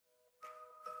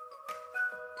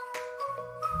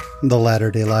The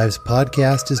Latter-day Lives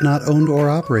podcast is not owned or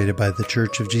operated by The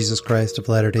Church of Jesus Christ of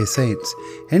Latter-day Saints.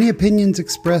 Any opinions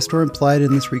expressed or implied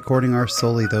in this recording are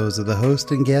solely those of the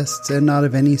host and guests and not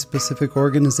of any specific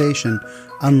organization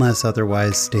unless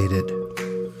otherwise stated.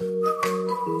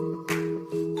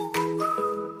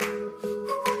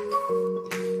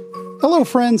 Hello,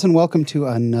 friends, and welcome to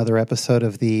another episode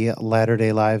of the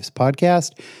Latter-day Lives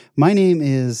podcast. My name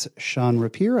is Sean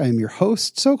Rapier. I am your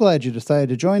host. So glad you decided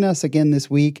to join us again this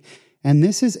week. And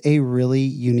this is a really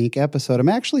unique episode. I'm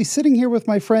actually sitting here with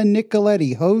my friend Nick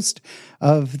Galetti, host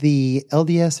of the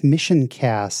LDS Mission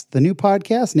Cast, the new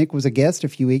podcast. Nick was a guest a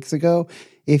few weeks ago.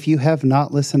 If you have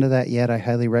not listened to that yet, I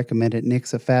highly recommend it.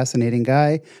 Nick's a fascinating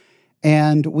guy.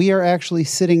 And we are actually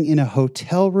sitting in a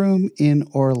hotel room in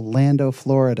Orlando,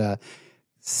 Florida.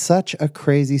 Such a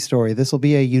crazy story. This will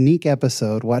be a unique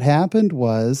episode. What happened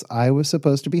was I was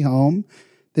supposed to be home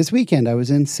this weekend. I was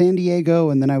in San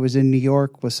Diego and then I was in New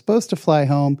York, was supposed to fly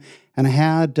home, and I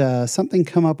had something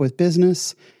come up with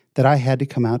business that I had to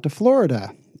come out to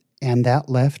Florida. And that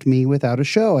left me without a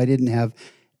show. I didn't have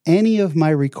any of my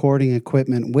recording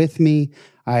equipment with me.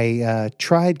 I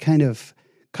tried kind of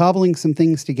cobbling some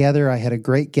things together. I had a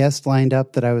great guest lined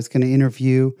up that I was going to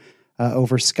interview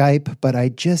over Skype, but I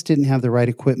just didn't have the right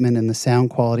equipment and the sound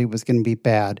quality was going to be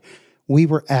bad. We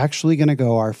were actually going to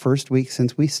go our first week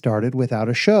since we started without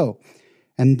a show.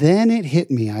 And then it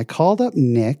hit me. I called up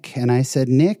Nick and I said,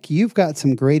 Nick, you've got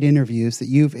some great interviews that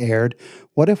you've aired.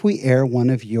 What if we air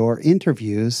one of your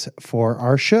interviews for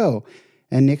our show?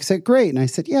 And Nick said, great. And I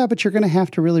said, yeah, but you're going to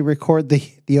have to really record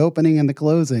the opening and the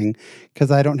closing because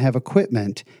I don't have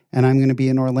equipment and I'm going to be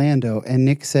in Orlando. And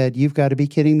Nick said, you've got to be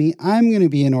kidding me. I'm going to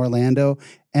be in Orlando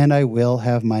and I will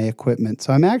have my equipment.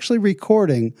 So I'm actually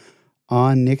recording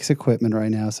on Nick's equipment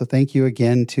right now. So thank you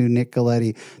again to Nick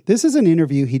Galetti. This is an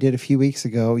interview he did a few weeks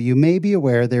ago. You may be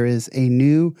aware there is a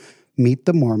new Meet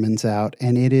the Mormons out,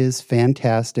 and it is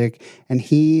fantastic. And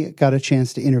he got a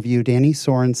chance to interview Danny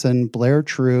Sorensen, Blair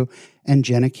True, and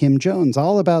Jenna Kim Jones,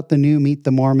 all about the new Meet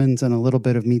the Mormons and a little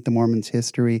bit of Meet the Mormons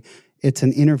history. It's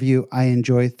an interview I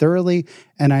enjoy thoroughly,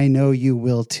 and I know you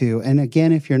will too. And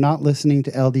again, if you're not listening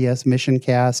to LDS Mission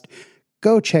Cast,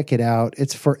 go check it out.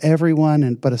 It's for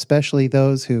everyone, but especially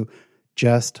those who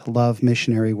just love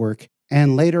missionary work.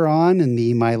 And later on in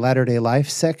the My Latter-day Life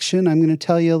section, I'm going to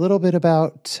tell you a little bit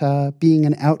about being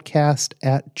an outcast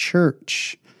at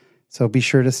church. So be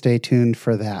sure to stay tuned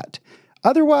for that.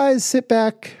 Otherwise, sit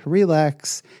back,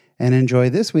 relax, and enjoy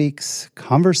this week's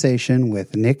conversation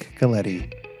with Nick Galetti.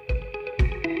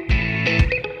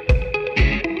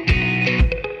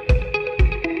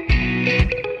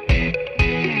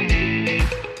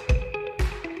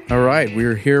 All right,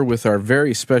 we're here with our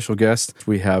very special guest.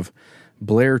 We have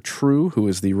Blair True, who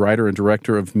is the writer and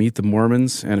director of Meet the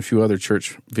Mormons and a few other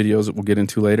church videos that we'll get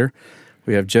into later.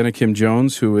 We have Jenna Kim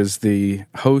Jones, who is the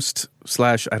host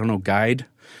 / guide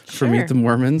for Meet the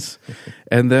Mormons.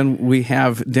 And then we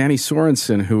have Danny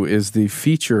Sorensen, who is the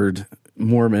featured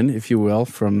Mormon, if you will,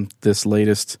 from this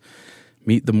latest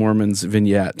Meet the Mormons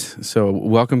vignette. So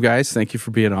welcome, guys. Thank you for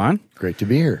being on. Great to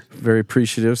be here. Very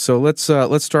appreciative. So let's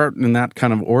start in that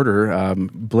kind of order.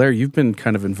 Blair, you've been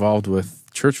kind of involved with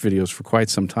church videos for quite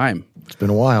some time. It's been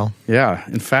a while. Yeah.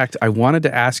 In fact, I wanted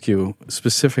to ask you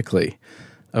specifically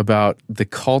about the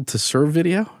Called to Serve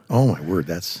video. Oh, my word.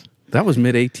 That was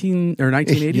mid-18 or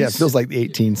 1980s? Yeah, it feels like the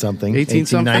 18-something.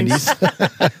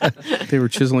 1890s. They were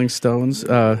chiseling stones.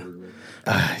 Yeah,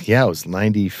 it was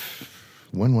 90.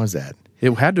 When was that?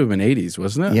 It had to have been 80s,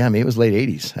 wasn't it? Yeah, I mean, it was late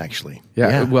 80s, actually.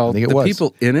 Yeah, well, I think the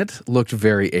people in it looked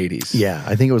very 80s. Yeah,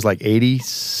 I think it was like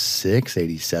 86,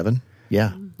 87.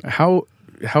 Yeah. How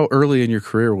early in your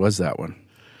career was that one?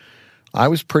 I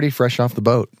was pretty fresh off the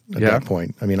boat at that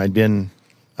point. I mean,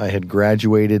 I had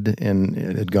graduated and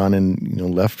had gone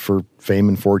and left for fame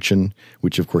and fortune,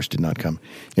 which of course did not come.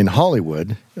 In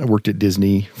Hollywood, I worked at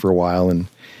Disney for a while, and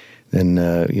then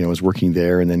was working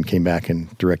there, and then came back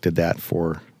and directed that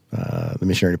for the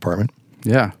missionary department.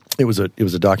 Yeah, it was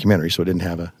a documentary, so it didn't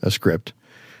have a script.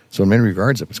 So in many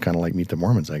regards, it was kind of like Meet the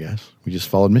Mormons, I guess. We just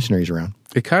followed missionaries around.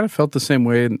 It kind of felt the same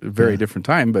way in a very different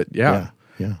time, but yeah.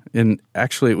 And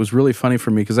actually, it was really funny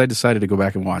for me because I decided to go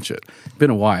back and watch it. It's been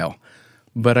a while,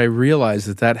 but I realized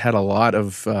that had a lot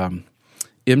of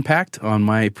impact on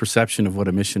my perception of what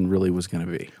a mission really was going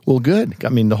to be. Well, good. I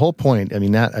mean, the whole point,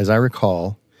 that, as I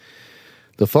recall,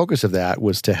 the focus of that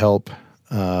was to help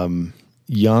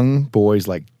young boys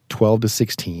like 12 to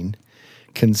 16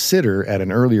 consider at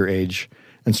an earlier age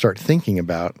and start thinking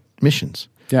about missions.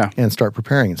 Yeah. And start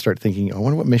preparing and start thinking, I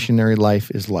wonder what missionary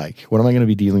life is like. What am I going to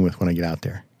be dealing with when I get out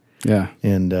there? Yeah.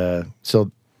 And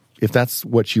so if that's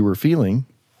what you were feeling,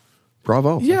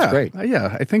 bravo. Yeah, That's great.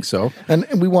 Yeah, I think so. And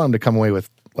we want them to come away with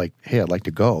like, hey, I'd like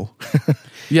to go.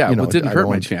 Yeah, You know, well, it didn't I hurt don't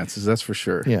my want- chances, that's for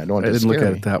sure. Yeah, I don't want I it to didn't look scare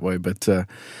at me. it that way. But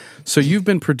so you've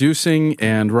been producing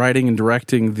and writing and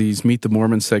directing these Meet the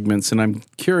Mormon segments, and I'm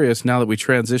curious, now that we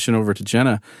transition over to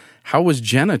Jenna, how was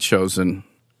Jenna chosen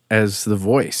as the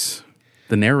voice,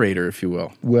 the narrator, if you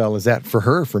will? Well, is that for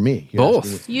her or for me? You're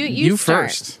asking Both. me. You start.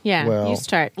 first. Yeah, Well- you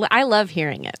start. I love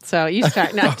hearing it, so you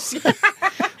start. No,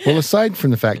 Well, aside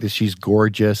from the fact that she's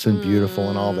gorgeous and beautiful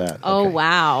and all that. oh okay.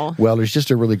 wow. Well, there's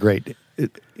just a really great.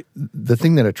 The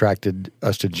thing that attracted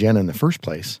us to Jenna in the first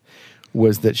place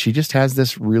was that she just has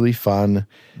this really fun,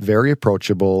 very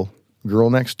approachable girl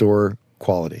next door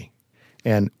quality.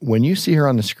 And when you see her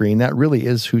on the screen, that really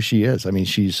is who she is. I mean,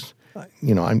 she's,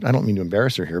 you know, I don't mean to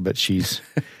embarrass her here, but she's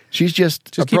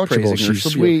just keep approachable. praising her. She's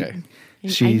She'll be sweet. okay.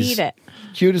 She's I need it.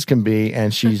 cute as can be,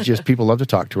 and she's just people love to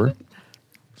talk to her.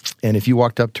 And if you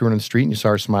walked up to her on the street and you saw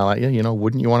her smile at you, you know,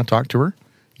 wouldn't you want to talk to her?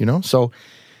 You know, so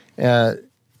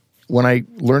when I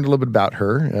learned a little bit about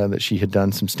her, that she had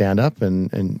done some stand up,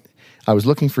 and I was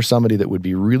looking for somebody that would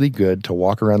be really good to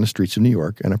walk around the streets of New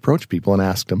York and approach people and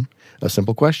ask them a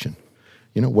simple question.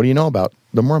 You know, what do you know about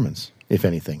the Mormons, if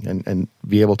anything, and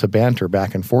be able to banter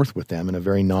back and forth with them in a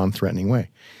very non-threatening way.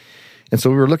 And so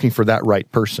we were looking for that right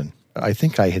person. I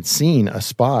think I had seen a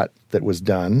spot that was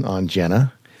done on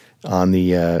Jenna on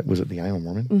the, was it the Island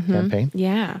Mormon campaign?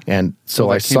 Yeah. And so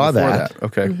Well, I that came saw before that.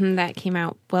 Okay. That came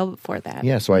out well before that.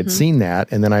 Yeah, so I'd seen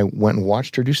that, and then I went and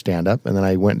watched her do stand-up, and then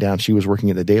I went down. She was working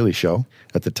at The Daily Show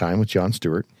at the time with Jon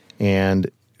Stewart, and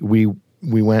we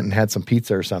went and had some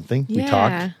pizza or something. We Yeah,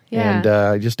 talked, yeah. and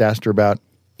I just asked her about,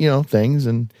 you know, things,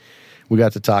 and we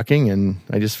got to talking, and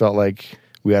I just felt like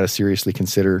we ought to seriously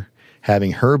consider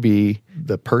having her be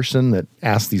the person that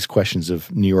asks these questions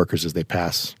of New Yorkers as they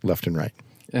pass left and right.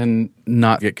 And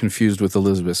not get confused with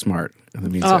Elizabeth Smart in the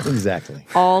meantime. Exactly.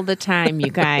 All the time,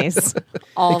 you guys.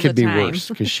 All It could the be time. worse,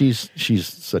 because she's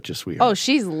such a sweetheart. Oh,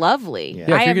 she's lovely. Yeah. Yeah, if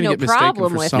I you're have gonna no get mistaken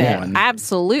problem for with someone- it.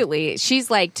 Absolutely.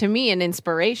 She's like, to me, an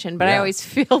inspiration, but I Yeah. always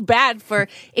feel bad for,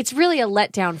 it's really a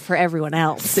letdown for everyone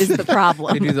else is the They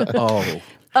problem. do the,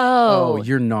 oh,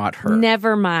 you're not her.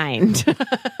 Never mind.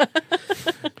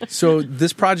 So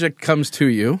this project comes to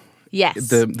you. Yes.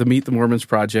 The Meet the Mormons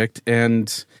project,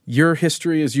 and your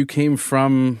history is you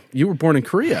were born in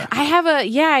Korea.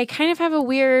 I kind of have a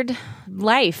weird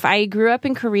life. I grew up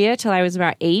in Korea till I was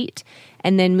about 8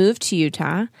 and then moved to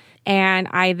Utah. And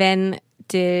I then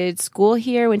did school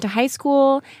here, went to high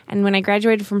school. And when I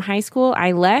graduated from high school,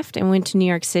 I left and went to New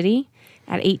York City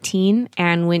at 18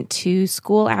 and went to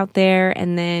school out there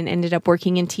and then ended up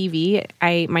working in TV.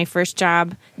 My first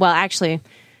job, well, actually,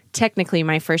 technically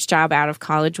my first job out of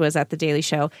college was at The Daily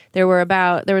Show. There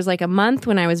was like a month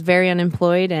when I was very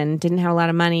unemployed and didn't have a lot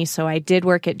of money, so I did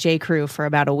work at J. Crew for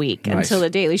about a week until The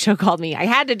Daily Show called me. I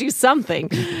had to do something.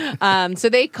 So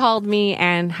they called me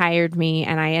and hired me,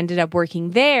 and I ended up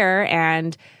working there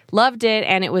and loved it,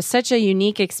 and it was such a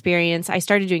unique experience. I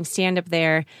started doing stand-up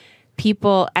there.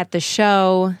 People at the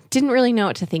show didn't really know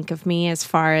what to think of me as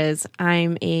far as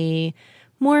I'm a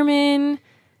Mormon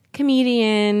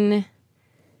comedian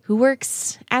who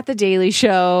works at The Daily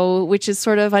Show, which is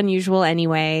sort of unusual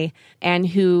anyway, and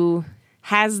who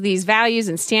has these values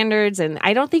and standards. And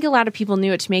I don't think a lot of people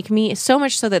knew what to make of me, so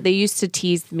much so that they used to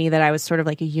tease me that I was sort of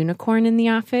like a unicorn in the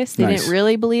office. They Nice. didn't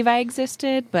really believe I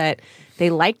existed, but they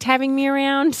liked having me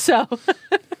around. So,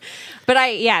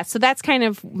 so that's kind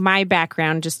of my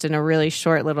background, just in a really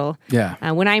short little.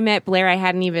 Yeah. When I met Blair, I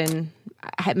hadn't even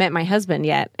met my husband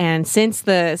yet, and since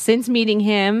meeting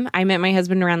him, I met my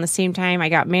husband around the same time. I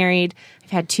got married. I've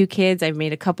had 2 kids. I've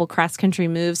made a couple cross country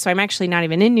moves, so I'm actually not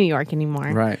even in New York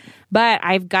anymore. Right. But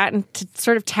I've gotten to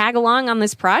sort of tag along on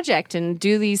this project and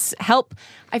do these help.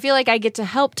 I feel like I get to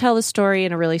help tell the story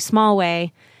in a really small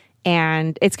way,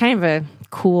 and it's kind of a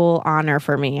cool honor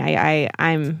for me.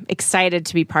 I'm excited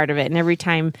to be part of it, and every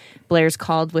time Blair's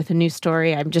called with a new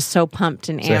story, I'm just so pumped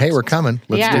and amped. So, hey, we're coming.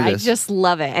 Let's do this. I just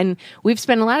love it. And we've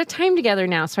spent a lot of time together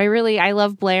now. So I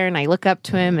love Blair and I look up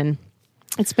to him, and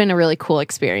it's been a really cool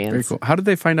experience. Very cool. How did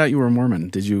they find out you were Mormon?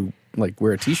 Did you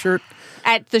wear a t-shirt?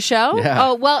 At the show? Yeah.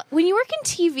 Oh, well, when you work in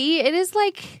TV, it is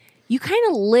like you kind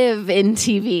of live in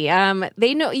TV.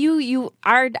 They know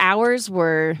our hours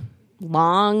were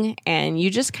long, and you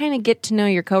just kind of get to know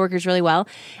your coworkers really well.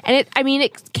 And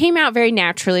it came out very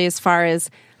naturally as far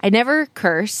as I never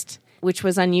cursed, which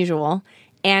was unusual.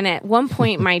 And at one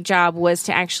point, my job was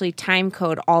to actually time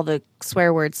code all the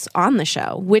swear words on the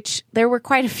show, which there were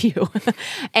quite a few.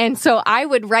 And so I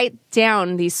would write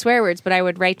down these swear words, but I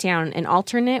would write down an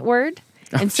alternate word.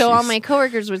 And so all my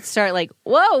coworkers would start like,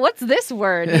 whoa, what's this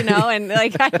word? And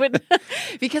like I would,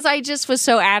 because I just was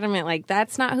so adamant, like,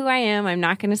 that's not who I am. I'm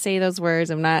not going to say those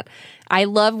words. I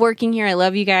love working here. I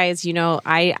love you guys.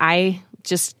 I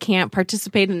just can't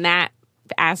participate in that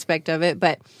aspect of it.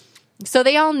 But so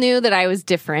they all knew that I was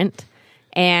different.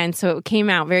 And so it came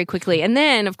out very quickly. And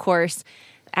then, of course,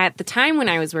 at the time when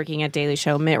I was working at Daily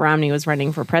Show, Mitt Romney was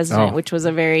running for president, which was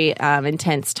a very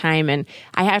intense time. And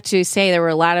I have to say there were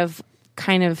a lot of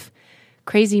kind of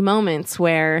crazy moments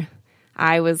where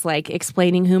I was like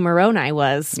explaining who Moroni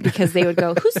was, because they would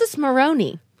go, who's this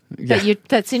Moroni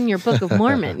that's in your Book of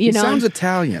Mormon? He sounds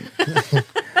Italian.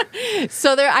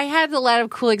 So I had a lot of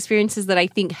cool experiences that I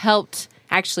think helped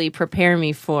actually prepare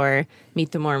me for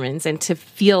Meet the Mormons and to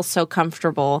feel so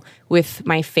comfortable with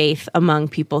my faith among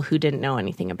people who didn't know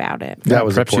anything about it. That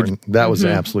was important. That was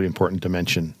absolutely important to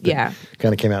mention. Yeah.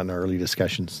 Kind of came out in our early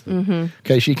discussions.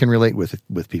 Okay, she can relate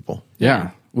with people.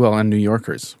 Yeah. Well, and New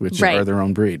Yorkers, which are their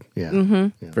own breed. Yeah. Yeah.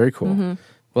 Very cool.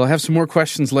 Well, I have some more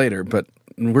questions later, but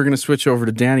we're going to switch over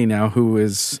to Danny now, who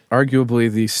is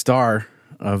arguably the star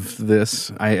of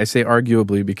this. I say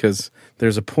arguably because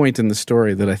there's a point in the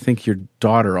story that I think your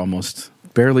daughter almost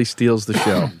barely steals the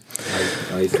show.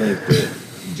 I think that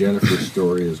Jennifer's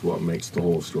story is what makes the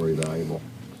whole story valuable.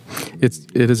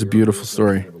 It is a beautiful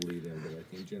story. Kind of a lead in, but I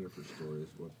think Jennifer's story is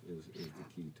what is the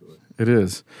key to it. It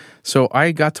is. So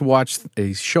I got to watch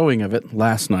a showing of it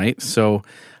last night, so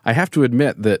I have to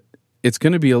admit that it's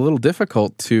going to be a little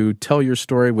difficult to tell your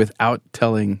story without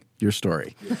telling your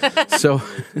story.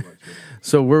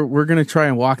 So we're going to try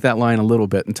and walk that line a little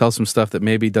bit and tell some stuff that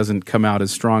maybe doesn't come out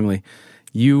as strongly.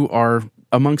 You are,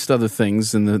 amongst other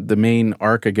things, and the main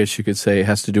arc, I guess you could say,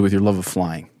 has to do with your love of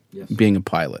flying, being a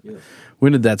pilot. Yes.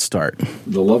 When did that start?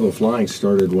 The love of flying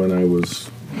started when I was,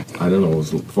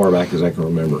 as far back as I can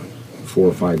remember, 4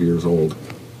 or 5 years old.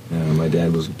 My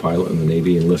dad was a pilot in the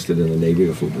Navy, enlisted in the Navy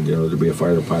to be a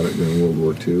fighter pilot during World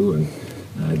War II, and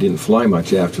I didn't fly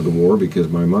much after the war because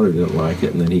my mother didn't like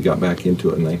it, and then he got back into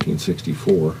it in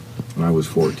 1964 when I was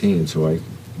 14, so I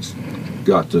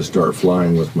got to start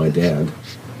flying with my dad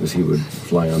as he would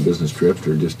fly on business trips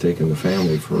or just taking the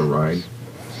family for a ride.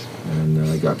 And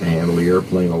I got to handle the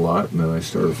airplane a lot, and then I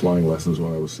started flying lessons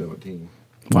when I was 17.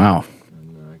 Wow.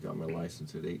 And I got my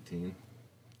license at 18.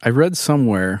 I read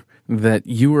somewhere that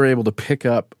you were able to pick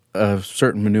up a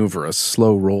certain maneuver, a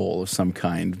slow roll of some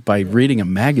kind, by reading a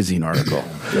magazine article.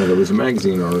 Yeah, there was a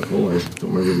magazine article. I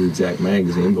don't remember the exact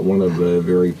magazine, but one of the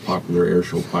very popular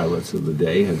airshow pilots of the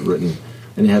day had written,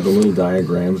 and it had the little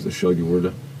diagrams that showed you where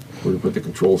to put the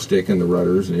control stick and the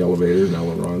rudders and the elevators and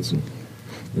ailerons.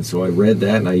 And so I read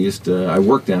that, and I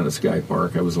worked down at Sky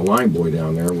Park. I was a line boy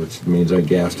down there, which means I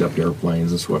gassed up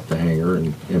airplanes and swept the hangar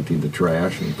and emptied the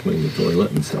trash and cleaned the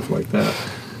toilet and stuff like that.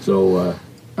 So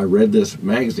I read this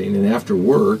magazine, and after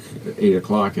work, at 8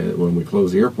 o'clock, when we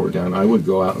closed the airport down, I would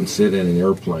go out and sit in an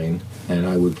airplane, and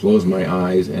I would close my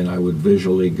eyes, and I would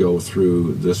visually go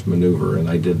through this maneuver, and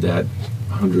I did that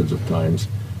hundreds of times.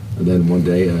 And then one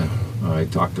day, I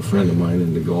talked a friend of mine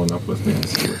into going up with me. I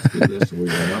said, let's do this, and we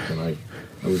went up, and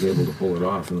I was able to pull it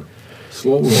off. And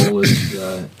slow roll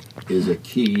is a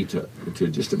key to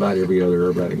just about every other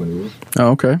aerobatic maneuver.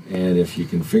 Oh, okay. And if you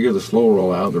can figure the slow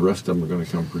roll out, the rest of them are going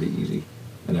to come pretty easy.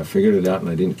 And I figured it out, and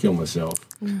I didn't kill myself.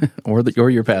 or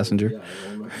your passenger.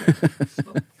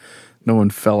 Yeah, no one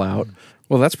fell out.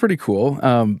 Well, that's pretty cool.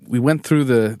 We went through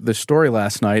the story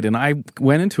last night, and I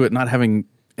went into it not having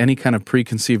any kind of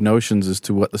preconceived notions as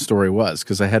to what the story was,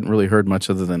 because I hadn't really heard much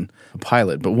other than a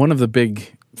pilot. But one of the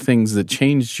big things that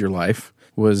changed your life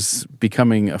was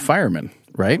becoming a fireman,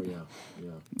 right? Oh,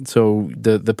 yeah. So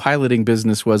the piloting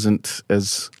business wasn't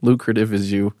as lucrative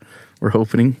as you were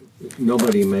hoping?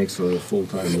 Nobody makes a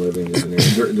full-time living as an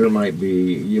air. There might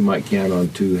be, you might count on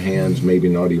 2 hands, maybe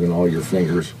not even all your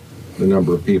fingers, the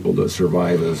number of people that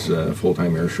survive as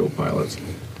full-time airshow pilots.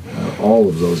 All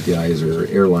of those guys are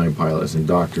airline pilots and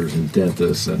doctors and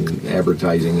dentists and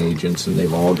advertising agents, and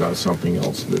they've all got something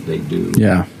else that they do.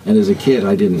 Yeah. And as a kid,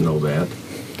 I didn't know that.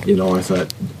 I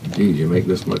thought, geez, you make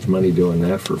this much money doing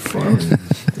that for fun?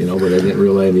 And, but I didn't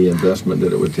realize the investment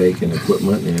that it would take in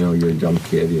equipment. You're a dumb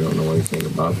kid. You don't know anything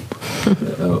about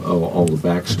all the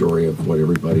backstory of what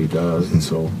everybody does. And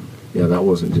so, that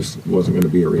wasn't going to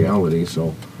be a reality.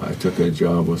 So I took a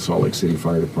job with Salt Lake City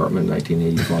Fire Department in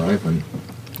 1985 and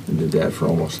did that for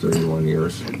almost 31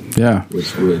 years. Yeah.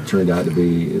 Which really turned out to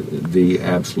be the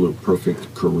absolute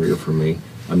perfect career for me.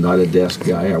 I'm not a desk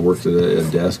guy. I worked at a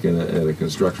desk at a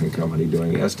construction company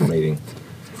doing estimating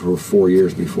for 4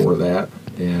 years before that.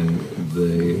 And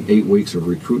the 8 weeks of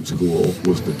recruit school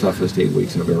was the toughest 8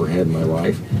 weeks I've ever had in my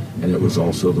life. And it was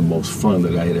also the most fun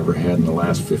that I had ever had in the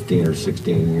last 15 or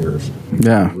 16 years.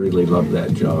 Yeah. I really loved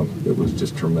that job. It was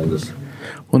just tremendous.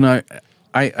 Well, now,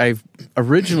 I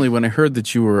originally, when I heard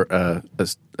that you were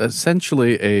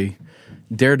essentially a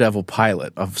daredevil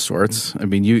pilot of sorts, I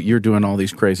mean, you're doing all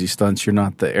these crazy stunts. You're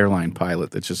not the airline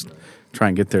pilot that just try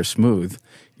and get there smooth.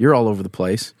 You're all over the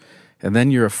place. And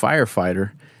then you're a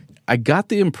firefighter. I got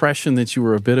the impression that you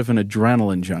were a bit of an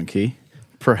adrenaline junkie,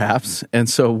 perhaps. And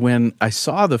so when I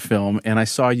saw the film and I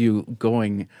saw you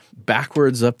going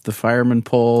backwards up the fireman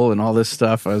pole and all this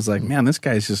stuff, I was like, man, this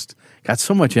guy's just got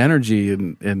so much energy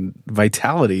and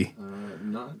vitality.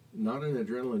 Not an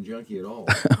adrenaline junkie at all.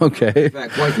 Okay. In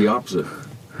fact, quite the opposite.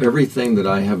 Everything that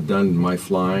I have done in my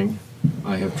flying,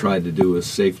 I have tried to do as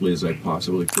safely as I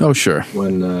possibly could. Oh, sure.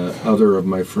 When other of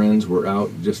my friends were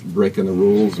out just breaking the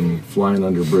rules and flying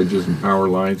under bridges and power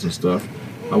lines and stuff,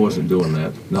 I wasn't doing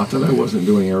that. Not that I wasn't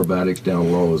doing aerobatics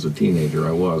down low as a teenager,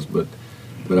 I was, but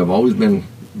I've always been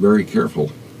very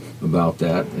careful about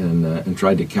that and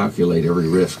tried to calculate every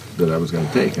risk that I was going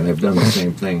to take. And I've done the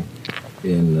same thing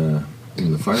in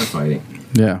the firefighting.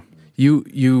 Yeah.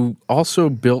 You also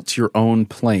built your own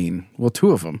plane. Well,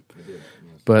 two of them. I did, yes.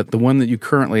 But the one that you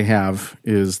currently have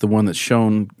is the one that's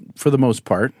shown for the most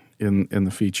part in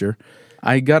the feature.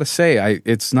 I got to say,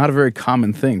 it's not a very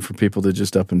common thing for people to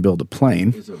just up and build a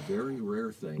plane. It's a very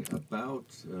rare thing.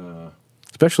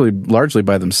 Especially largely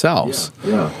by themselves.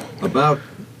 Yeah. About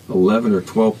 11 or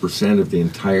 12% of the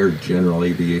entire general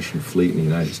aviation fleet in the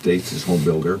United States is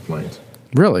home-built airplanes.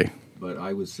 Really? But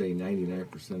I would say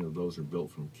 99% of those are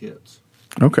built from kits.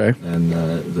 Okay. And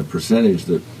the percentage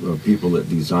of people that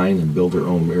design and build their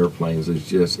own airplanes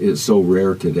is so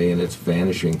rare today, and it's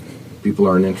vanishing. People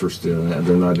aren't interested in that.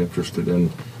 They're not interested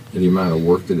in the amount of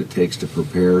work that it takes to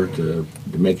prepare, to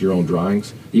make your own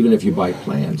drawings. Even if you buy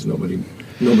plans, nobody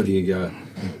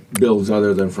builds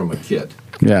other than from a kit.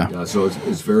 Yeah. So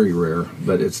it's very rare,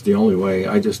 but it's the only way.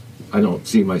 I don't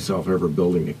see myself ever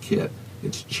building a kit.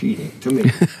 It's cheating to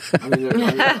me. I mean,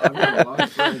 I've got a lot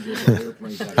of friends with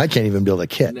airplanes. I can't even build a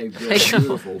kit. And they've built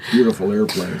beautiful, beautiful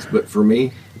airplanes. But for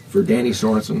me, for Danny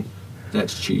Sorensen,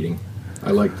 that's cheating.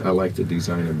 I like to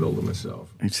design and build them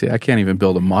myself. You see, I can't even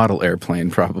build a model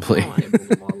airplane, probably. I can't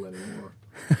build a model anymore.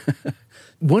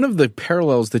 One of the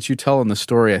parallels that you tell in the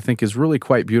story, I think, is really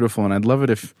quite beautiful, and I'd love it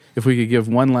if we could give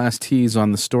one last tease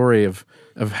on the story of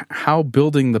how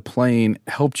building the plane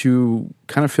helped you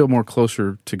kind of feel more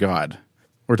closer to God,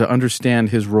 or to understand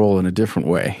His role in a different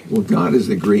way. Well, God is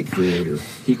the great creator.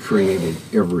 He created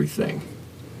everything.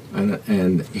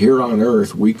 And here on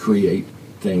earth, we create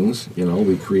things.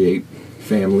 We create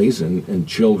families and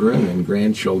children and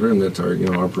grandchildren. That's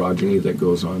our progeny that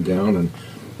goes on down. And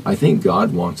I think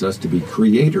God wants us to be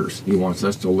creators. He wants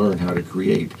us to learn how to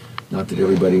create. Not that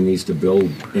everybody needs to build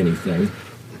anything,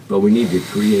 but we need to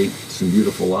create some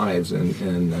beautiful lives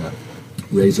and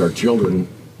raise our children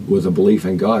with a belief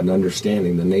in God and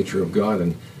understanding the nature of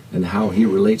God and how He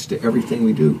relates to everything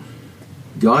we do.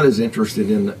 God is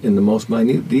interested in the most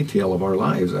minute detail of our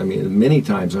lives. I mean, many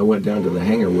times I went down to the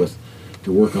hangar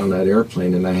to work on that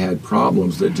airplane, and I had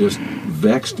problems that just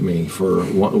vexed me for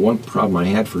one problem I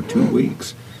had for 2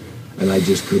 weeks. And I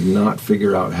just could not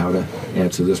figure out how to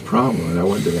answer this problem. And I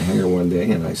went to the hangar one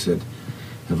day and I said,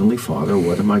 Heavenly Father,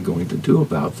 what am I going to do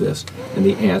about this? And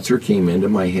the answer came into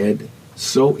my head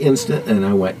so instant, and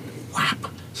I went, whap,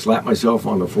 slapped myself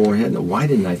on the forehead. And why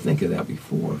didn't I think of that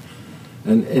before?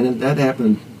 And that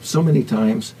happened so many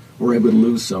times where I would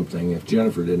lose something if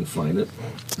Jennifer didn't find it.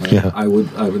 I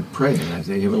would pray and I'd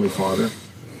say, Heavenly Father,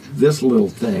 this little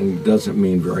thing doesn't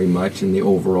mean very much in the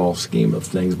overall scheme of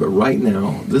things, but right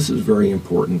now, this is very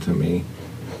important to me.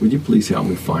 Would you please help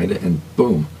me find it? And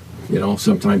boom,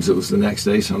 sometimes it was the next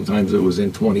day, sometimes it was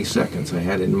in 20 seconds. I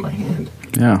had it in my hand.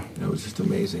 Yeah. It was just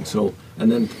amazing. So,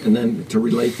 and then to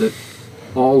relate that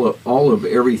all of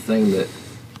everything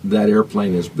that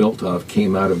airplane is built of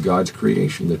came out of God's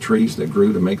creation. The trees that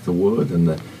grew to make the wood, and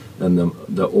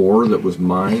the ore that was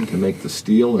mined to make the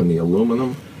steel and the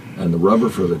aluminum, and the rubber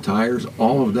for the tires,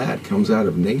 all of that comes out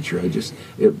of nature.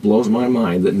 It blows my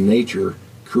mind that nature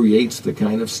creates the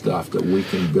kind of stuff that we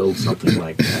can build something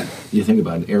like that. You think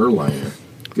about an airliner,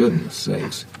 goodness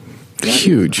sakes. That's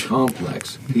huge. A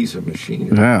complex piece of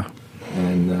machinery. Yeah.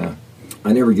 And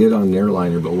I never get on an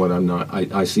airliner, but what I'm not,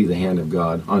 I see the hand of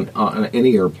God on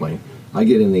any airplane. I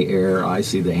get in the air, I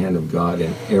see the hand of God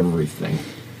in everything.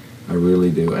 I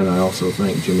really do. And I also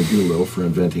thank Jimmy Doolittle for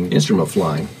inventing instrument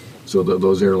flying, so that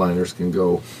those airliners can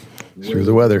go through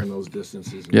the weather, those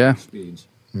distances, and yeah, those speeds.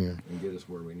 and get us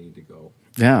where we need to go.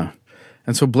 Yeah.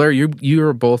 And so, Blair, you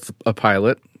are both a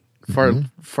pilot,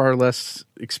 far less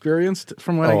experienced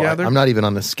from what I gather. I'm not even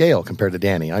on the scale compared to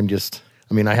Danny. I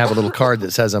have a little card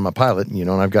that says I'm a pilot, and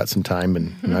I've got some time,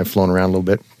 and I've flown around a little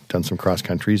bit, done some cross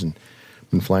countries, and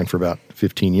been flying for about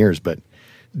 15 years, but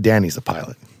Danny's a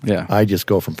pilot. Yeah. I just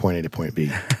go from point A to point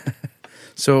B.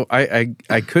 So I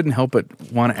couldn't help but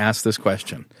want to ask this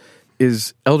question.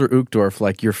 Is Elder Uchtdorf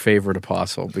like your favorite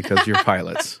apostle because you're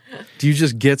pilots? Do you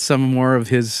just get some more of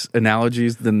his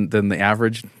analogies than the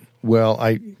average? Well,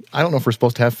 I don't know if we're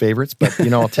supposed to have favorites, but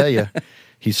I'll tell you,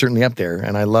 he's certainly up there,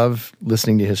 and I love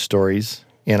listening to his stories.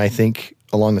 And I think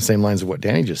along the same lines of what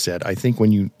Danny just said, I think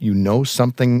when you know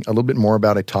something a little bit more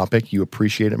about a topic, you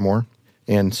appreciate it more.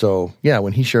 And so,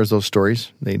 when he shares those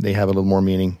stories, they have a little more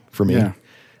meaning for me. Yeah.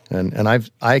 And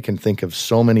I can think of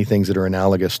so many things that are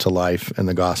analogous to life and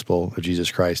the gospel of Jesus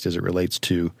Christ as it relates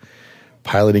to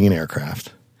piloting an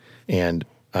aircraft. And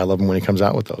I love him when he comes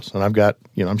out with those. And I've got,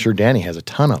 I'm sure Danny has a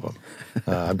ton of them.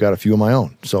 I've got a few of my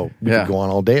own. So we could go on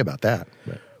all day about that.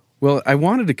 But. Well, I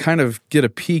wanted to kind of get a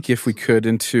peek, if we could,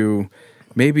 into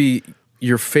maybe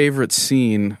your favorite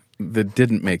scene that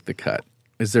didn't make the cut.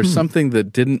 Is there something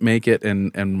that didn't make it,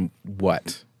 and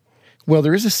what? Well,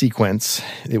 there is a sequence.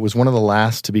 It was one of the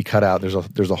last to be cut out.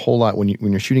 There's a whole lot when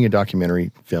you're shooting a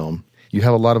documentary film. You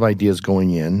have a lot of ideas going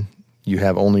in. You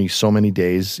have only so many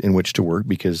days in which to work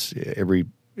because every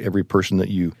person that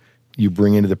you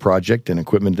bring into the project and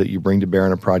equipment that you bring to bear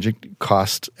on a project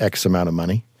costs X amount of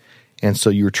money. And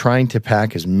so you're trying to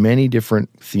pack as many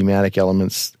different thematic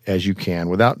elements as you can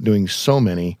without doing so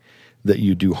many that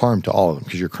you do harm to all of them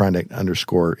because you're trying to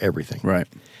underscore everything. Right.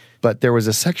 But there was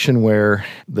a section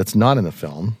that's not in the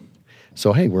film.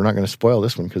 So, hey, we're not going to spoil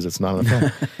this one because it's not in the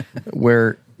film.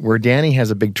 where Danny has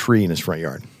a big tree in his front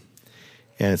yard.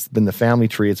 And it's been the family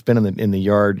tree. It's been in the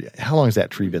yard. How long has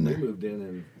that tree been there? We moved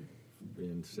in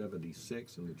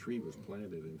 76, and the tree was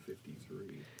planted in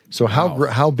 53. So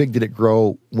how big did it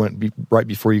grow right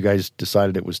before you guys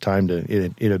decided it was time to?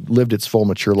 It had lived its full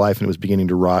mature life and it was beginning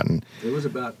to rot. And it was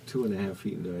about 2.5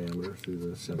 feet in diameter through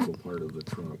the central part of the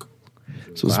trunk.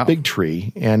 So it's a big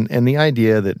tree, and the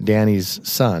idea that Danny's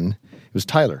son, it was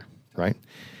Tyler, right?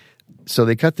 So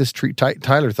they cut this tree.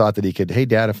 Tyler thought that he could, hey,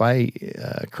 Dad, if I,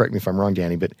 correct me if I'm wrong,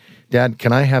 Danny, but Dad,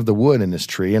 can I have the wood in this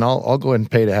tree? And I'll go ahead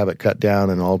and pay to have it cut down,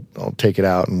 and I'll take it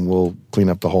out, and we'll clean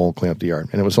up the hole, clean up the yard.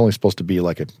 And it was only supposed to be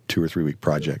like a 2 or 3 week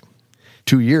project.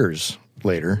 2 years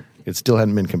later, it still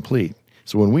hadn't been complete.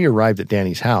 So when we arrived at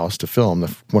Danny's house to film,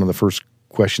 one of the first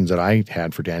questions that I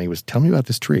had for Danny was, tell me about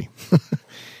this tree.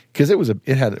 Because there was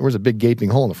a big gaping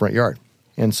hole in the front yard.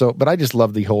 And so, but I just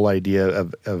love the whole idea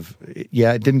of it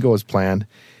didn't go as planned.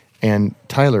 And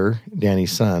Tyler,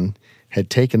 Danny's son, had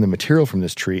taken the material from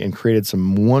this tree and created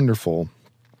some wonderful,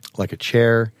 like a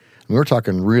chair. And we're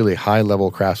talking really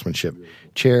high-level craftsmanship,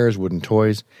 chairs, wooden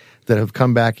toys that have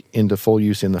come back into full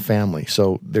use in the family.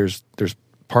 So there's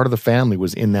part of the family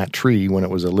was in that tree when it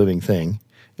was a living thing,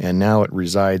 and now it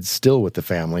resides still with the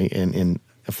family in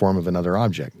a form of another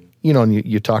object. And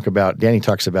you talk about, Danny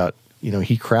talks about,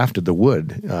 he crafted the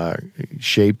wood,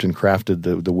 shaped and crafted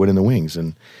the wood in the wings.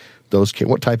 And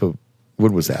what type of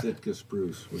wood was that? Sitka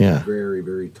spruce, which is a very,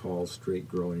 very tall, straight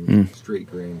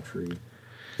grain tree.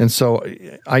 And so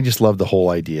I just love the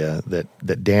whole idea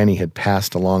that Danny had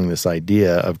passed along this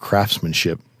idea of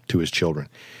craftsmanship to his children.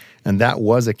 And that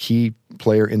was a key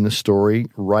player in the story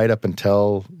right up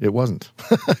until it wasn't.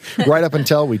 Right up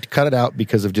until we cut it out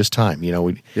because of just time.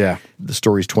 The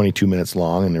story's 22 minutes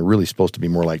long, and they're really supposed to be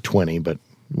more like 20, but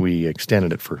we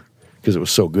extended it because it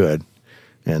was so good,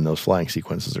 and those flying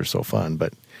sequences are so fun.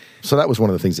 But so that was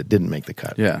one of the things that didn't make the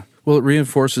cut. Yeah. Well, it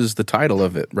reinforces the title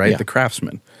of it, right? Yeah. The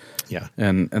Craftsman. Yeah.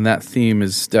 And that theme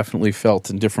is definitely felt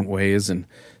in different ways, and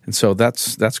so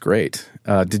that's great.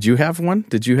 Did you have one?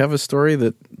 Did you have a story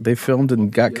that they filmed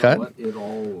and got cut? It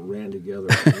all ran together.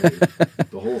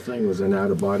 The whole thing was an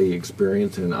out-of-body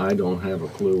experience, and I don't have a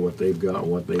clue what they've got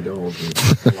and what they don't.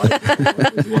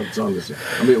 What's on the set.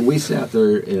 We sat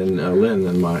there in Lynn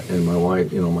and my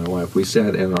wife. My wife. We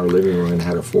sat in our living room and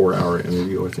had a 4-hour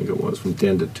interview. I think it was from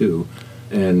 10 to 2,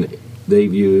 and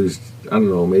they've used, I don't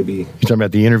know, maybe... You're talking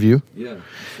about the interview? Yeah,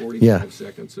 45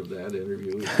 seconds of that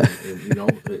interview.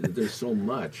 And there's so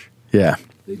much. Yeah.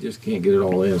 They just can't get it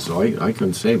all in, so I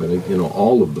couldn't say, but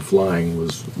all of the flying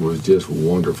was just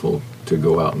wonderful to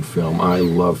go out and film. I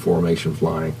love formation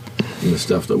flying, and the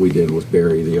stuff that we did with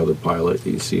Barry, the other pilot that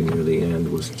you see near the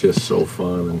end, was just so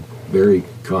fun. And Barry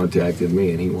contacted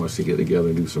me, and he wants to get together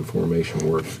and do some formation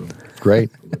work. So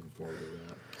great. I'm looking forward to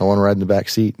that. I want to ride in the back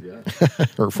seat Yeah.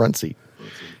 or front seat.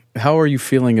 How are you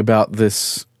feeling about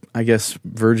this I guess,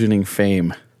 burgeoning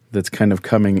fame that's kind of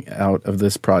coming out of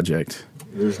this project?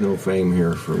 There's no fame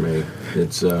here for me.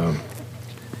 It's,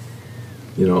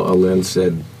 Lynn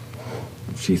said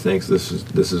she thinks this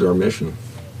is our mission.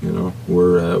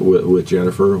 We're with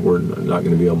Jennifer. We're not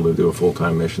going to be able to do a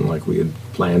full-time mission like we had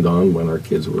planned on when our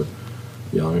kids were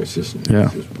young. It's just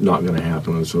not going to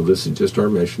happen. And so this is just our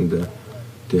mission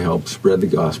to help spread the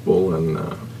gospel, and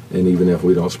even if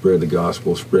we don't spread the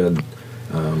gospel, spread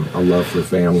a love for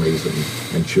families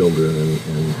and children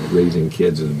and raising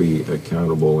kids to be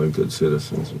accountable and good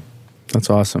citizens. That's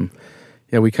awesome.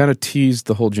 Yeah, we kind of teased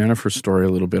the whole Jennifer story a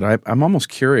little bit. I'm almost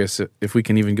curious if we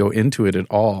can even go into it at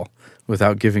all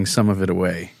without giving some of it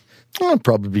away. Well, it'd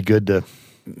probably be good to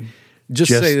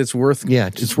just say it's worth. Yeah,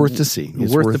 it's worth to see.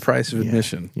 It's worth the price of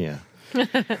admission. Yeah.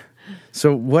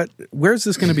 So where's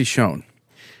this going to be shown?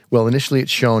 Well, initially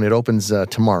it's shown. It opens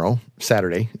tomorrow,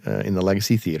 Saturday, in the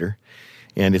Legacy Theater,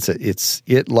 and it's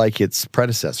like its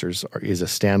predecessors is a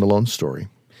standalone story.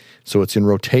 So it's in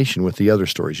rotation with the other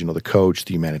stories, the coach,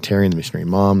 the humanitarian, the missionary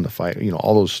mom, the fight,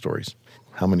 all those stories.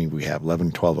 How many we have?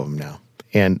 11, 12 of them now.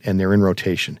 And they're in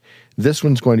rotation. This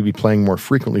one's going to be playing more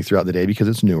frequently throughout the day because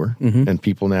it's newer, and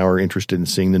people now are interested in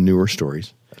seeing the newer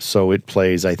stories. So it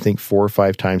plays, I think, 4 or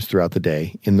 5 times throughout the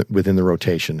day within the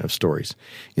rotation of stories.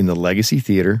 In the Legacy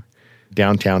Theater,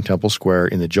 downtown Temple Square,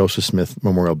 in the Joseph Smith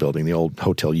Memorial Building, the old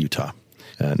Hotel Utah.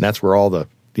 And that's where all the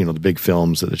big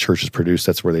films that the church has produced,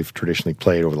 that's where they've traditionally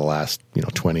played over the last,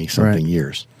 20-something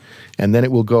years. And then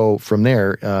it will go from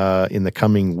there in the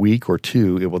coming week or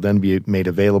two. It will then be made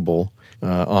available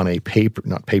on a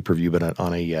not pay-per-view, but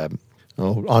on a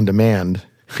on-demand.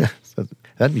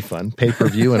 That'd be fun.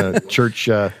 Pay-per-view in a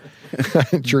church-run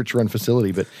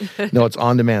facility. But no, it's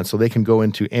on-demand, so they can go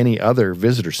into any other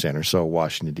visitor center. So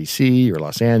Washington, D.C. or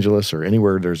Los Angeles or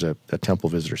anywhere there's a temple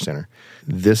visitor center.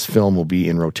 This film will be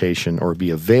in rotation or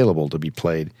be available to be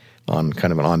played on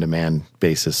kind of an on-demand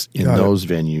basis in those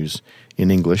venues in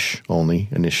English only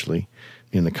initially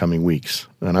in the coming weeks.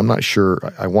 And I'm not sure.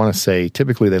 I want to say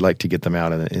typically they like to get them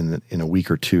out in a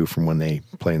week or two from when they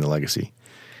play in the Legacy.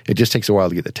 It just takes a while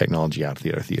to get the technology out to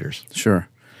the other theaters. Sure.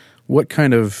 What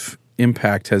kind of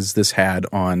impact has this had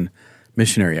on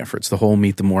missionary efforts, the whole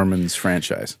Meet the Mormons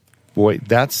franchise? Boy,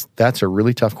 that's a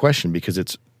really tough question because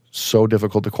it's so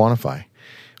difficult to quantify.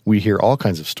 We hear all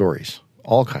kinds of stories,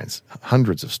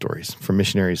 hundreds of stories from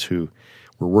missionaries who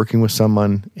were working with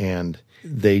someone and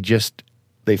they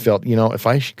felt, if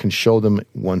I can show them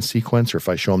one sequence or if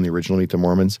I show them the original Meet the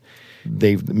Mormons,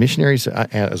 missionaries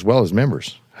as well as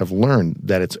members have learned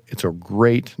that it's a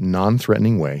great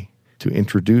non-threatening way to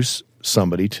introduce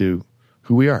somebody to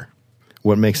who we are,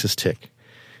 what makes us tick.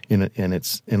 And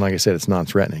like I said, it's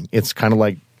non-threatening. It's kind of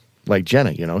like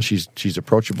Jenna, she's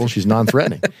approachable, she's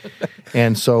non-threatening.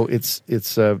 And so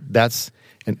that's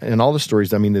all the stories,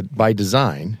 that by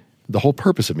design, the whole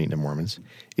purpose of Meeting the Mormons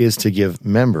is to give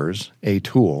members a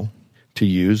tool to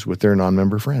use with their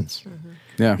non-member friends. Mm-hmm.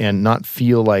 Yeah. And not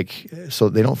so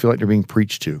they don't feel like they're being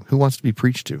preached to. Who wants to be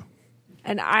preached to?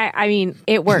 And I mean,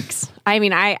 it works.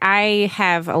 I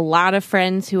have a lot of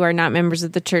friends who are not members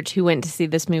of the church who went to see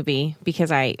this movie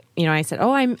because I said,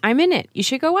 "Oh, I'm in it. You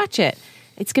should go watch it.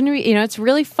 It's going to be, it's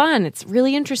really fun. It's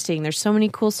really interesting. There's so many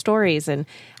cool stories." And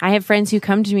I have friends who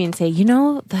come to me and say,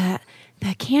 the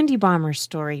Candy Bomber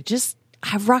story just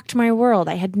have rocked my world.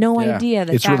 I had no idea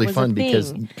that it's that really was fun a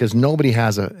thing. because nobody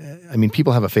has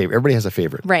people have a favorite. Everybody has a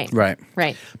favorite. Right.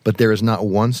 But there is not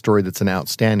one story that's an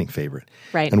outstanding favorite.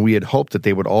 Right. And we had hoped that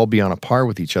they would all be on a par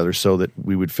with each other so that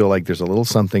we would feel like there's a little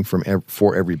something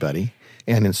for everybody.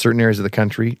 And in certain areas of the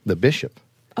country, the bishop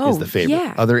is the favorite.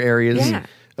 Yeah. Other areas, Yeah.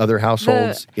 other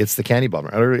households, it's the Candy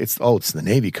Bomber. It's the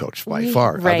Navy coach by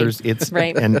far. Right. Others, it's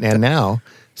Right. and now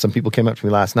some people came up to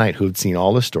me last night who had seen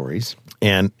all the stories,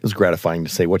 and it was gratifying to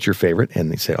say, "What's your favorite?"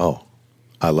 And they say, "Oh,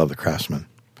 I love The Craftsman."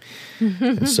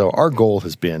 And so our goal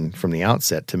has been from the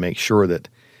outset to make sure that,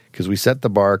 because we set the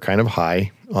bar kind of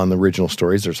high on the original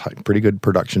stories, there's pretty good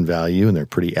production value and they're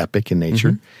pretty epic in nature.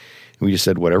 And we just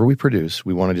said, whatever we produce,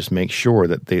 we want to just make sure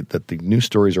that the new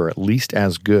stories are at least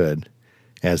as good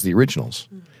as the originals.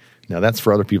 Now that's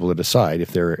for other people to decide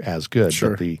if they're as good.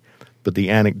 Sure. But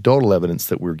the anecdotal evidence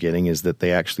that we're getting is that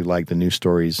they actually like the new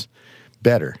stories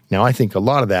better. Now, I think a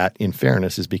lot of that, in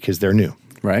fairness, is because they're new.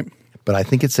 Right. But I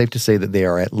think it's safe to say that they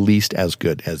are at least as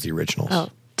good as the originals. Oh,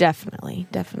 definitely,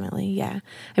 yeah.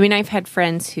 I've had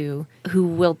friends who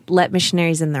will let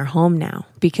missionaries in their home now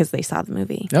because they saw the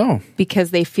movie. Oh. Because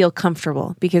they feel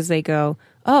comfortable, because they go,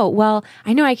 "Oh, well,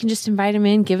 I know I can just invite him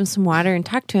in, give him some water, and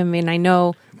talk to him, and I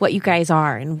know what you guys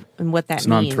are and what that means."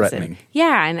 Non-threatening.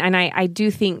 And I do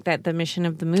think that the mission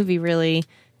of the movie really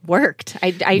worked.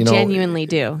 I genuinely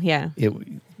do. Yeah.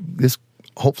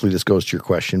 Hopefully this goes to your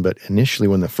question, but initially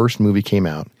when the first movie came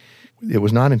out, it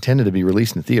was not intended to be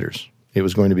released in theaters. It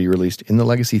was going to be released in the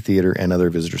Legacy Theater and other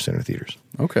visitor center theaters.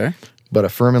 Okay. But a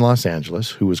firm in Los Angeles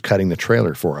who was cutting the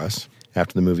trailer for us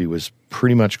after the movie was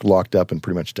pretty much locked up and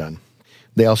pretty much done,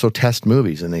 they also test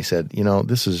movies, and they said,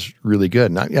 this is really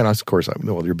good. And of course,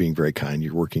 well, you're being very kind.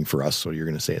 You're working for us, so you're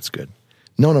going to say it's good.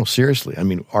 No, seriously. I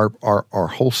mean, our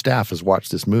whole staff has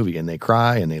watched this movie, and they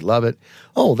cry, and they love it.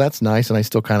 Oh, that's nice. And I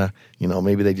still kind of,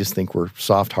 maybe they just think we're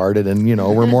soft-hearted, and,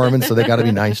 we're Mormons, so they got to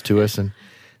be nice to us. And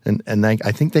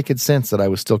I think they could sense that I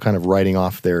was still kind of writing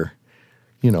off their,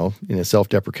 in a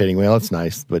self-deprecating way. Well, it's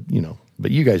nice, but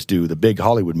you guys do the big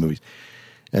Hollywood movies.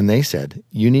 And they said,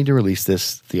 you need to release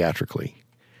this theatrically.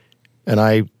 And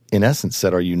I, in essence,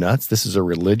 said, are you nuts? This is a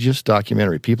religious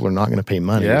documentary. People are not going to pay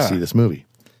money to see this movie.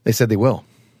 They said they will,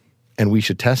 and we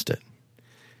should test it.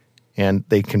 And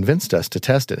they convinced us to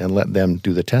test it and let them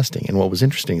do the testing. And what was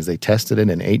interesting is they tested it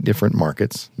in 8 different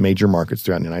markets, major markets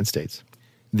throughout the United States.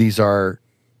 These are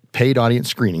paid audience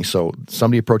screenings. So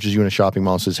somebody approaches you in a shopping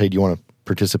mall and says, hey, do you want to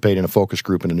participate in a focus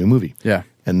group in a new movie? Yeah.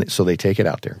 And so they take it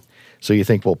out there. So you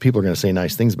think, well, people are going to say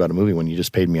nice things about a movie when you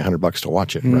just paid me $100 to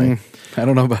watch it, right? I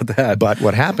don't know about that. But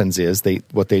what happens is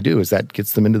what they do is that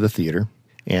gets them into the theater,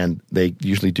 and they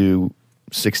usually do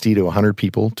 60 to 100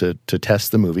 people to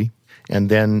test the movie, and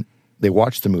then they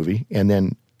watch the movie, and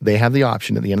then they have the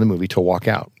option at the end of the movie to walk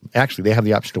out. Actually, they have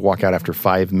the option to walk out after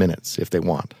 5 minutes if they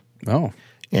want. Oh.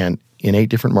 And in 8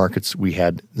 different markets, we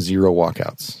had 0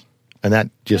 walkouts. And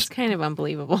that just... That's kind of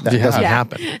unbelievable. That doesn't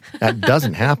happen. That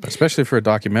doesn't happen. Especially for a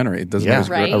documentary. It doesn't always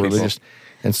Right. A religious.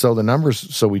 And so the numbers,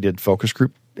 so we did focus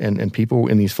group, and people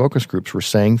in these focus groups were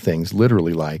saying things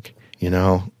literally like,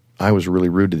 I was really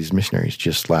rude to these missionaries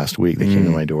just last week. They came to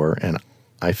my door, and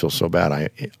I feel so bad.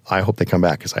 I hope they come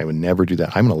back because I would never do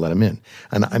that. I'm going to let them in.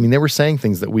 And I mean, they were saying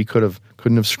things that we couldn't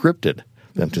have scripted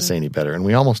them to say any better. And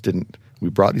we almost didn't. We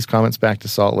brought these comments back to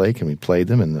Salt Lake, and we played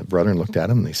them, and the brethren looked at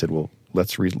them, and they said, well,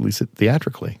 let's release it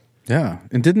theatrically. Yeah.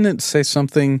 And didn't it say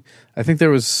something, I think there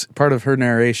was part of her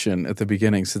narration at the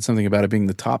beginning, said something about it being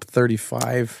the top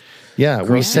 35. Yeah,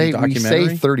 we say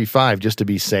documentary? 35 just to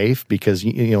be safe because,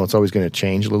 it's always going to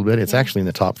change a little bit. It's actually in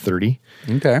the top 30.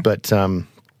 Okay. But,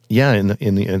 in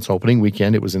its opening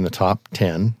weekend, it was in the top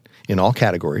 10 in all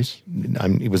categories.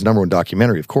 It was number 1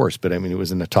 documentary, of course, but it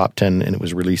was in the top 10, and it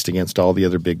was released against all the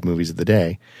other big movies of the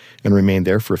day and remained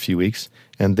there for a few weeks.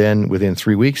 And then within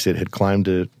 3 weeks, it had climbed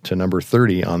to number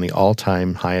 30 on the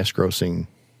all-time highest-grossing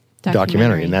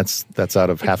documentary. And that's out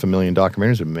of 500,000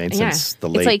 documentaries we've made since the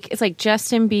late... It's like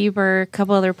Justin Bieber, a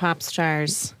couple other pop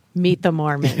stars, Meet the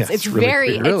Mormons. Yeah, it's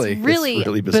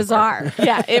really bizarre.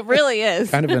 Yeah, it really is.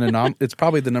 Kind of an it's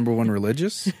probably the number 1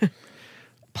 religious.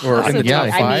 Or in the Possibly. top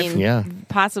 5. Yeah.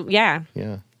 Possibly, yeah.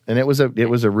 Yeah. And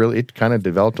it kind of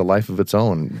developed a life of its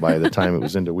own by the time it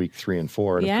was into week 3 and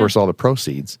 4. And of course, all the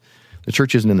proceeds, the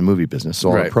church isn't in the movie business, so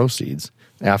all the proceeds,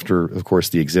 after, of course,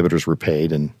 the exhibitors were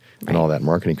paid and all that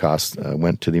marketing costs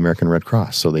went to the American Red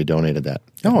Cross. So they donated that.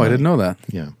 Oh, I didn't know that.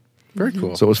 Yeah. Very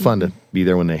cool. So it was fun to be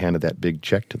there when they handed that big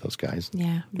check to those guys.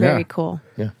 Yeah, very cool.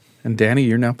 Yeah. And Danny,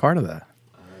 you're now part of that.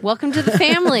 Welcome to the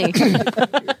family.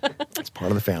 It's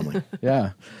part of the family.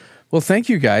 Yeah. Well, thank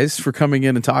you guys for coming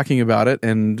in and talking about it.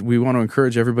 And we want to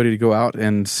encourage everybody to go out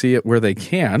and see it where they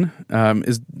can.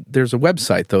 There's a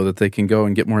website, though, that they can go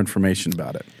and get more information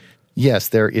about it. Yes,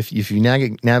 if you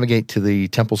navigate to the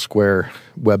Temple Square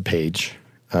webpage,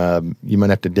 you might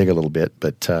have to dig a little bit,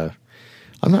 but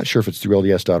I'm not sure if it's through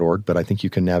LDS.org, but I think you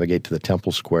can navigate to the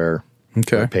Temple Square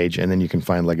page, and then you can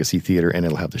find Legacy Theater, and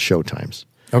it'll have the show times.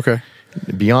 Okay.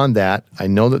 Beyond that, I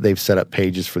know that they've set up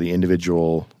pages for the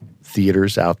individual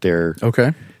theaters out there.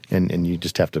 Okay. And you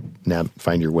just have to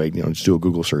find your way, just do a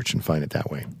Google search and find it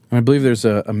that way. I believe there's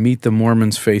a Meet the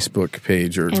Mormons Facebook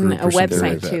page or and group a or something website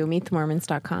like that. too,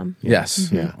 meetthemormons.com.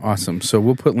 Yes. Yeah. Awesome. So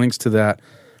we'll put links to that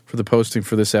for the posting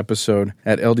for this episode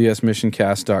at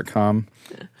ldsmissioncast.com.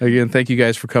 Again, thank you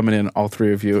guys for coming in, all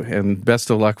 3 of you, and best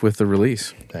of luck with the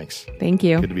release. Thanks. Thank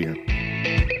you. Good to be here.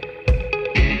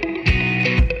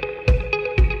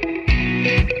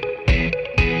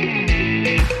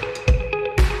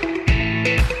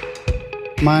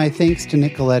 My thanks to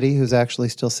Nick Coletti, who's actually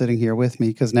still sitting here with me,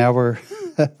 because now we're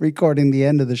recording the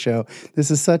end of the show.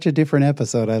 This is such a different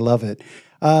episode. I love it.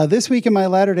 This week in my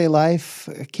Latter-day Life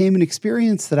came an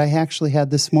experience that I actually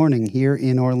had this morning here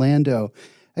in Orlando.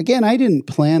 Again, I didn't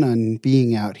plan on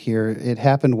being out here. It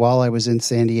happened while I was in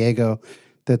San Diego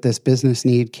that this business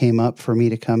need came up for me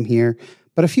to come here.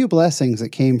 But a few blessings that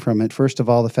came from it. First of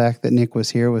all, the fact that Nick was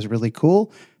here was really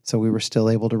cool. so we were still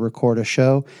able to record a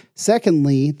show.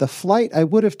 Secondly, the flight I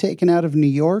would have taken out of New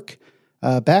York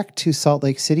back to Salt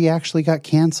Lake City actually got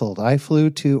canceled. I flew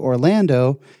to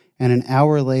Orlando, and an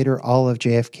hour later, all of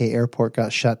JFK Airport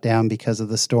got shut down because of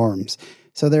the storms.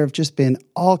 So there have just been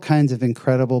all kinds of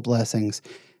incredible blessings.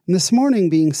 And this morning,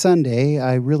 being Sunday,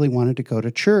 I really wanted to go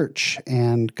to church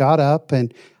and got up,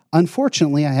 and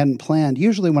unfortunately, I hadn't planned.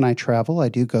 Usually when I travel, I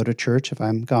do go to church if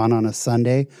I'm gone on a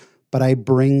Sunday, but I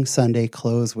bring Sunday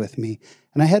clothes with me.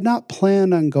 And I had not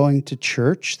planned on going to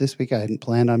church this week. I hadn't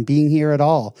planned on being here at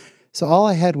all. So all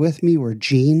I had with me were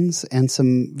jeans and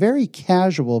some very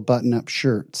casual button-up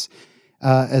shirts,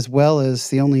 as well as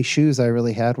the only shoes I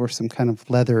really had were some kind of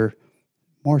leather,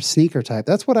 more sneaker type.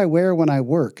 That's what I wear when I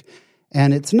work.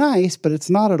 And it's nice, but it's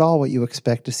not at all what you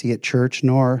expect to see at church,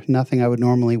 nor nothing I would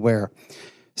normally wear.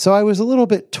 So I was a little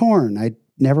bit torn. I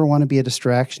never want to be a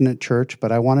distraction at church,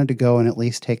 but I wanted to go and at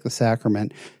least take the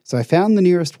sacrament. So I found the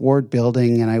nearest ward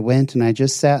building, and I went and I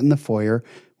just sat in the foyer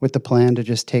with the plan to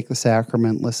just take the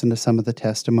sacrament, listen to some of the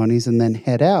testimonies, and then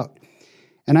head out.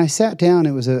 And I sat down.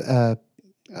 It was a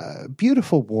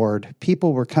beautiful ward.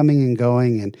 People were coming and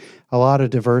going, and a lot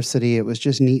of diversity. It was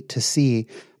just neat to see.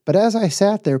 But as I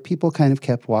sat there, people kind of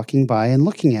kept walking by and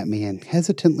looking at me and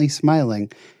hesitantly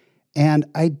smiling. And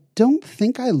I don't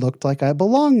think I looked like I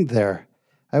belonged there.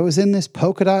 I was in this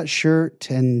polka dot shirt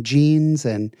and jeans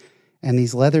and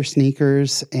these leather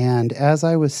sneakers. And as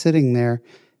I was sitting there,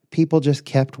 people just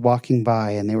kept walking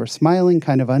by and they were smiling,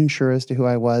 kind of unsure as to who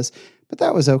I was. But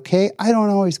that was okay. I don't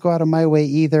always go out of my way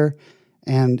either.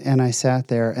 And I sat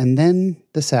there. And then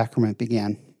the sacrament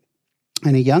began.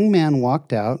 And a young man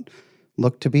walked out,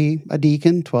 looked to be a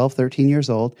deacon, 12, 13 years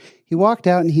old. He walked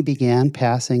out and he began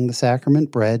passing the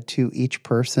sacrament bread to each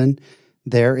person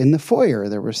there in the foyer.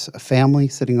 There was a family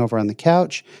sitting over on the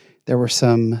couch. There were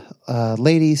some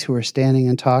ladies who were standing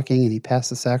and talking, and he passed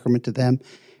the sacrament to them.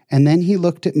 And then he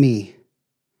looked at me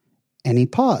and he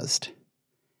paused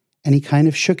and he kind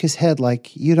of shook his head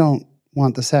like, "You don't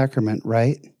want the sacrament,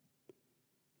 right?"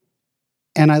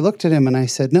 And I looked at him and I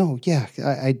said, "No, yeah,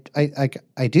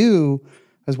 I do."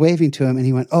 I was waving to him and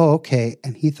he went, "Oh, okay."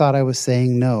 And he thought I was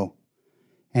saying no.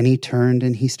 And he turned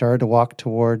and he started to walk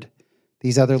toward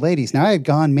these other ladies. Now I had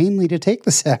gone mainly to take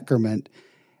the sacrament.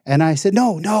 And I said,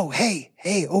 no, hey,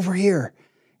 over here.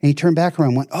 And he turned back around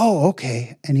and went, "Oh,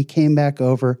 okay." And he came back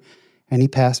over and he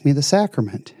passed me the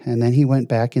sacrament. And then he went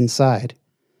back inside.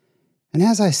 And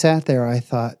as I sat there, I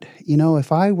thought,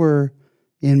 if I were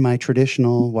in my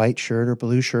traditional white shirt or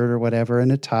blue shirt or whatever,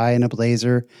 and a tie and a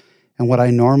blazer, and what I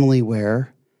normally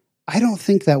wear, I don't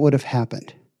think that would have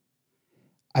happened.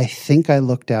 I think I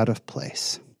looked out of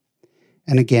place.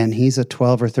 And again, he's a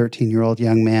 12 or 13-year-old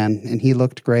young man, and he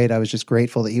looked great. I was just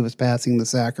grateful that he was passing the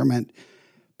sacrament.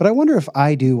 But I wonder if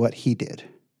I do what he did.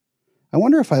 I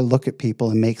wonder if I look at people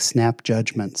and make snap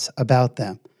judgments about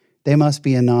them. They must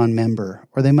be a non-member,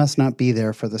 or they must not be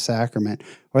there for the sacrament,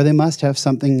 or they must have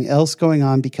something else going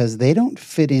on because they don't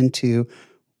fit into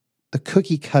the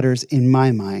cookie cutters in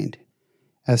my mind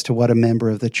as to what a member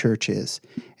of the church is.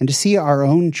 And to see our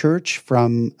own church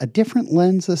from a different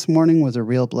lens this morning was a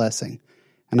real blessing.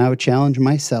 And I would challenge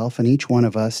myself and each one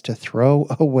of us to throw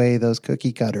away those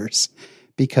cookie cutters,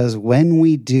 because when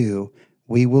we do,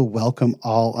 we will welcome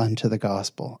all unto the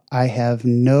gospel. I have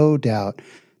no doubt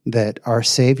that our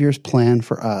Savior's plan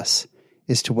for us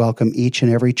is to welcome each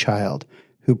and every child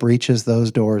who breaches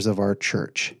those doors of our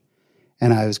church.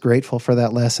 And I was grateful for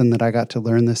that lesson that I got to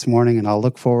learn this morning, and I'll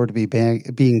look forward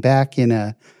to being back in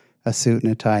a suit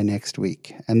and a tie next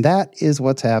week. And that is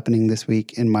what's happening this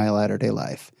week in my Latter-day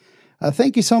Life.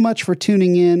 Thank you so much for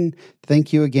tuning in.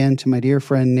 Thank you again to my dear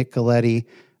friend Nick Galetti.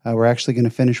 We're actually going to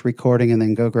finish recording and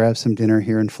then go grab some dinner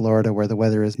here in Florida, where the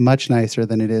weather is much nicer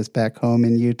than it is back home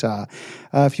in Utah.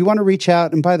 If you want to reach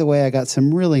out, and by the way, I got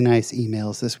some really nice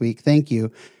emails this week. Thank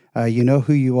you. You know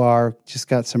who you are. Just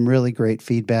got some really great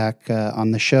feedback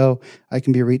on the show. I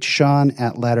can be reached, Sean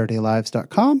at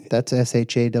LatterdayLives.com. That's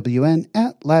SHAWN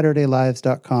at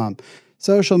LatterdayLives.com.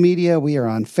 Social media, we are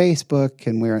on Facebook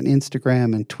and we're on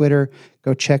Instagram and Twitter.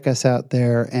 Go check us out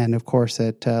there. And of course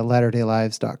at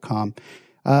LatterdayLives.com.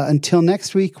 Until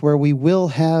next week, where we will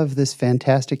have this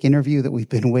fantastic interview that we've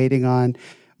been waiting on,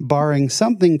 barring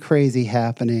something crazy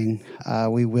happening,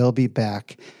 we will be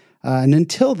back. And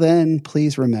until then,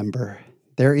 please remember,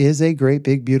 there is a great,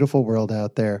 big, beautiful world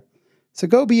out there. So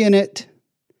go be in it,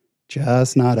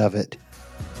 just not of it.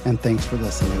 And thanks for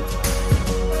listening.